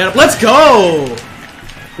stupid get up. Let's go!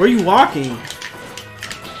 Where are you walking?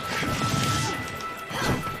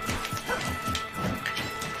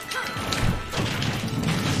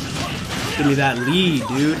 Give me that lead,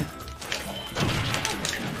 dude.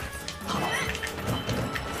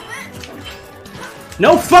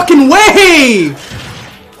 No fucking way!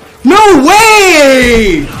 No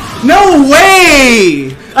way! No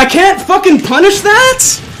way! I can't fucking punish that?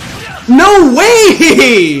 No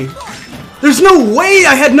way! There's no way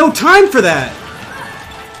I had no time for that.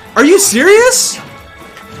 Are you serious?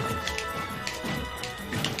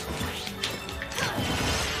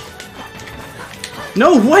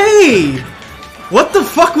 No way! What the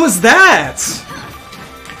fuck was that?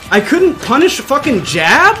 I couldn't punish fucking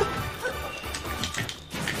jab?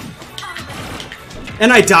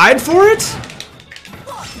 And I died for it?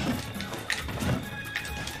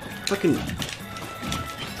 Fucking...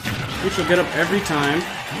 You shall get up every time.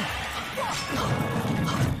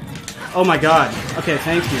 Oh my god. Okay,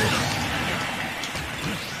 thank you.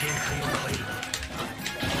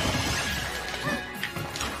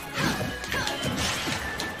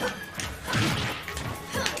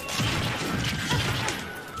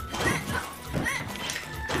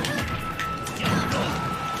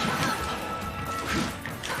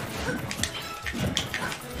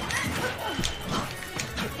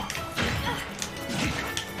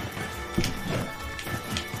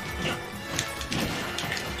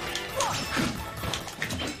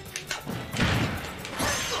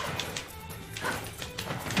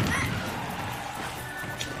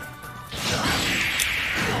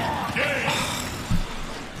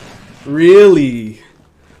 Really?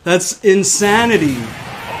 That's insanity.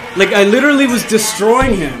 Like, I literally was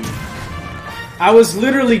destroying him. I was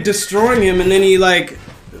literally destroying him, and then he, like,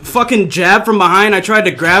 fucking jabbed from behind. I tried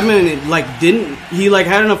to grab him, and it, like, didn't. He, like,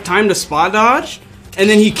 had enough time to spot dodge, and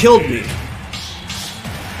then he killed me.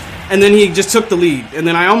 And then he just took the lead. And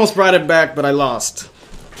then I almost brought it back, but I lost.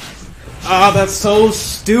 Ah, that's so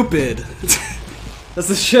stupid. That's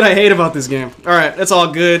the shit I hate about this game. Alright, that's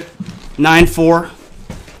all good. 9-4.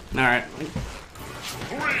 Alright.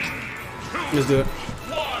 Let's do it.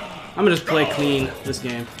 I'm gonna just play clean this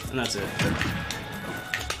game, and that's it.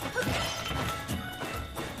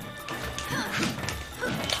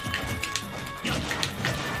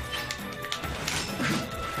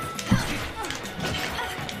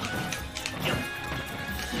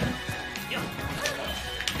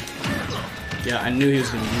 Yeah, I knew he was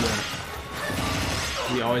gonna do that.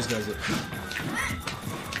 He always does it.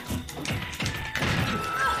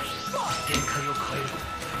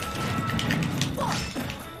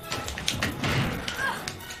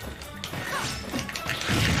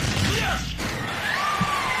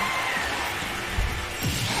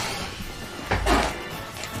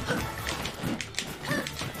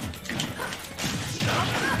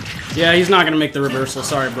 Yeah, he's not gonna make the reversal.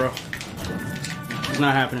 Sorry, bro. It's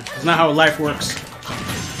not happening. It's not how life works.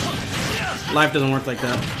 Life doesn't work like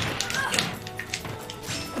that.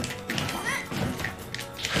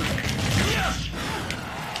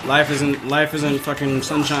 Life isn't fucking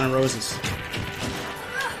sunshine and roses.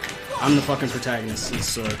 I'm the fucking protagonist.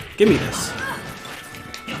 So give me this.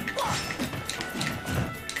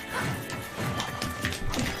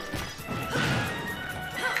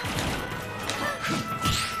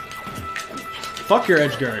 Fuck your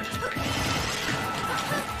edge guard.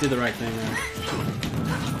 Did the right thing, man.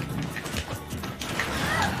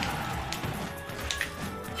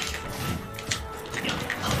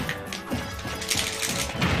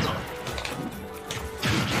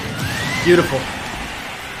 Beautiful.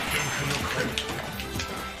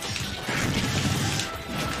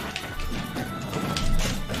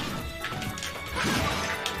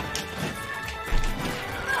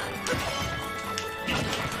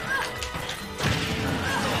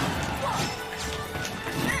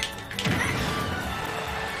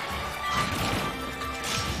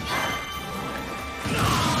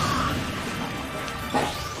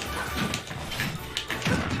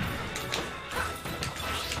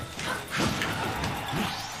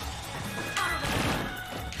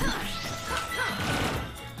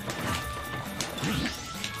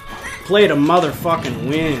 Play to motherfucking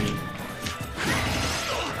win.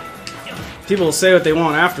 People will say what they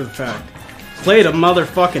want after the fact. Play to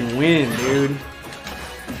motherfucking win, dude.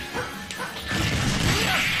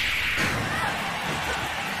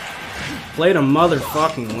 Play to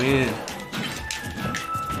motherfucking win.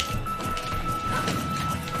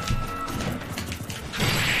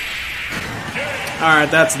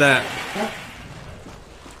 Alright, that's that.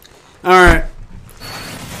 Alright.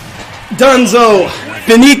 Dunzo!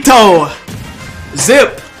 Finito!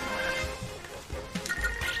 Zip!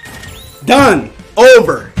 Done!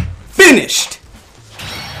 Over! Finished!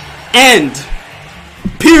 End!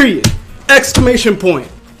 Period! Exclamation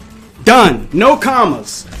point! Done! No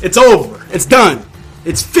commas! It's over! It's done!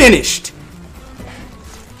 It's finished!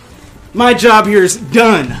 My job here is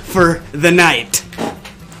done for the night.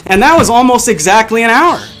 And that was almost exactly an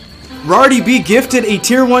hour. Rardy B gifted a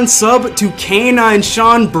tier 1 sub to Canine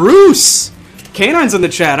Sean Bruce. Canine's in the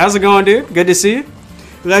chat. How's it going, dude? Good to see you.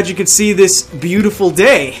 Glad you could see this beautiful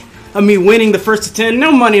day of me winning the first to 10.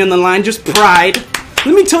 No money on the line, just pride.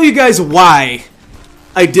 Let me tell you guys why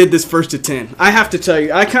I did this first to 10. I have to tell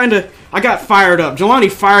you, I got fired up. Jelani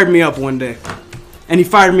fired me up one day. And he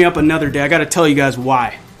fired me up another day. I got to tell you guys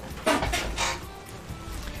why.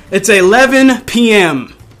 It's 11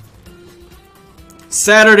 p.m.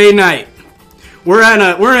 Saturday night. We're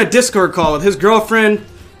in a Discord call with his girlfriend,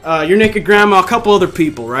 your naked grandma, a couple other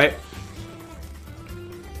people, right?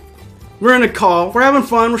 We're in a call. We're having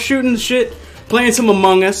fun. We're shooting the shit, playing some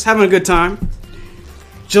Among Us, having a good time.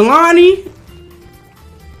 Jelani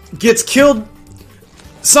gets killed.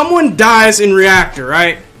 Someone dies in reactor,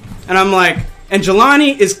 right? And I'm like, and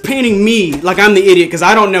Jelani is painting me like I'm the idiot because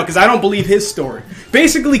I don't know, because I don't believe his story.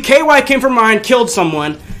 Basically, KY came from mine, killed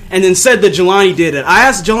someone, and then said that Jelani did it. I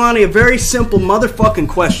asked Jelani a very simple motherfucking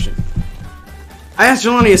question. I asked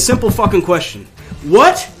Jelani a simple fucking question.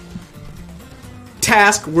 What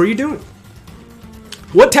task were you doing?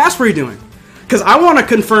 What task were you doing? Because I want to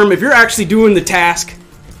confirm if you're actually doing the task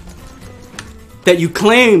that you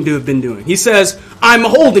claim to have been doing. He says, I'm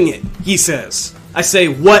holding it, he says. I say,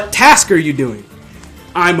 what task are you doing?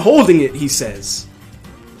 I'm holding it, he says.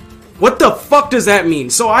 What the fuck does that mean?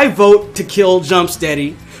 So I vote to kill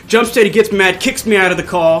Jumpsteady. Jumpsteady gets mad, kicks me out of the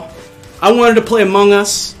call. I wanted to play Among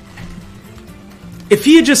Us. If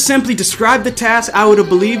he had just simply described the task, I would have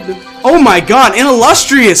believed him. Oh my god, an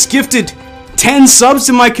Illustrious gifted 10 subs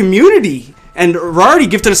to my community. And Rardy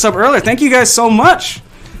gifted a sub earlier. Thank you guys so much.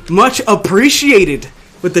 Much appreciated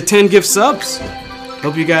with the 10 gift subs.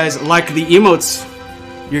 Hope you guys like the emotes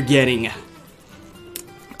you're getting.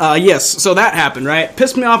 Yes, so that happened, right?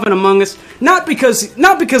 Pissed me off in Among Us. Not because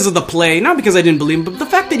of the play, not because I didn't believe him, but the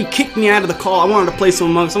fact that he kicked me out of the call. I wanted to play some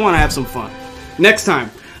Among Us. I want to have some fun. Next time,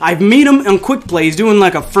 I meet him on quick play. He's doing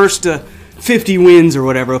like a first to 50 wins or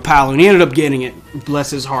whatever with Paolo, and he ended up getting it. Bless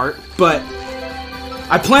his heart. But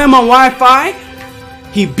I play him on Wi-Fi.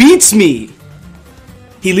 He beats me.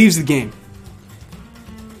 He leaves the game.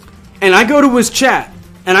 And I go to his chat,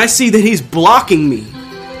 and I see that he's blocking me.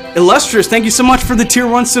 Illustrious, thank you so much for the tier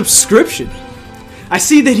 1 subscription. I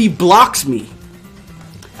see that he blocks me.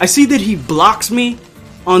 I see that he blocks me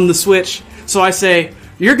on the Switch. So I say,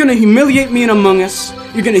 you're going to humiliate me in Among Us.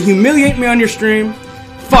 You're going to humiliate me on your stream.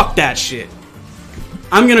 Fuck that shit.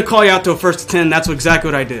 I'm going to call you out to a 1st to 10. That's exactly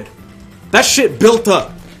what I did. That shit built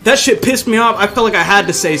up. That shit pissed me off. I felt like I had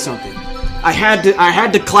to say something. I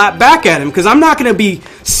had to clap back at him because I'm not going to be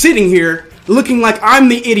sitting here looking like I'm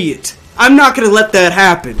the idiot. I'm not going to let that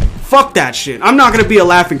happen. Fuck that shit. I'm not going to be a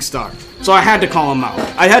laughingstock. So I had to call him out.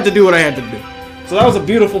 I had to do what I had to do. So that was a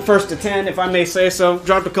beautiful 1st to 10, if I may say so.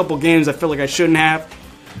 Dropped a couple games I feel like I shouldn't have.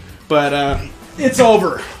 But it's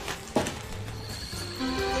over.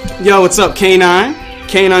 Yo, what's up, K9?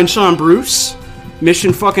 K9 Sean Bruce.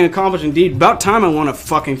 Mission fucking accomplished indeed. About time I won a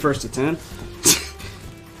fucking 1st to 10.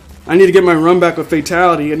 I need to get my run back with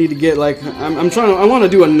Fatality. I need to get like I want to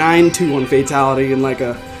do a 9-2 on Fatality and like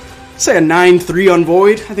say a 9-3 on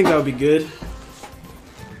Void. I think that would be good.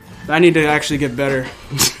 I need to actually get better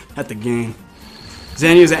at the game.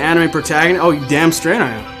 Zenyou is an anime protagonist. Oh, damn straight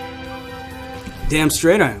I am. Damn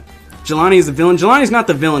straight I am. Jelani is the villain. Jelani's not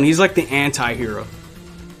the villain. He's like the anti-hero.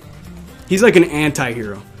 He's like an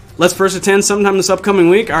anti-hero. Let's 1st to 10 sometime this upcoming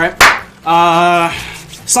week. All right.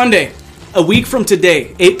 Sunday. A week from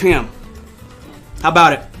today, 8 p.m. How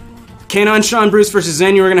about it? K9 Sean Bruce versus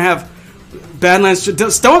Zenyou. We're gonna have Badlands.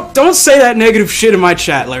 Don't say that negative shit in my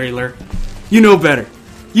chat, Larry Lur. You know better.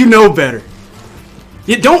 You know better.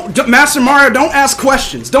 You don't, Master Mario. Don't ask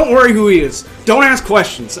questions. Don't worry who he is. Don't ask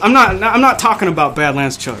questions. I'm not talking about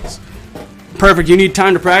Badlands Chugs. Perfect. You need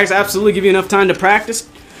time to practice. Absolutely, give you enough time to practice.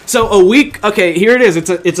 So a week. Okay, here it is.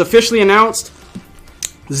 It's officially announced.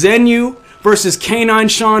 Zenyou versus K9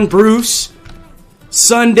 Sean Bruce.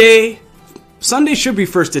 Sunday should be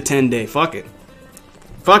 1st to 10 day. Fuck it.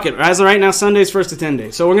 As of right now, Sunday's 1st to 10 day.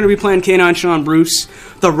 So we're going to be playing K9 Sean Bruce.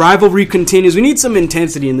 The rivalry continues. We need some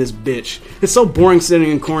intensity in this bitch. It's so boring sitting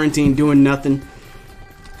in quarantine doing nothing.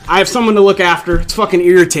 I have someone to look after. It's fucking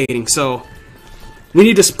irritating. So we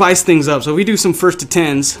need to spice things up. So we do some 1st to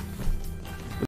 10s.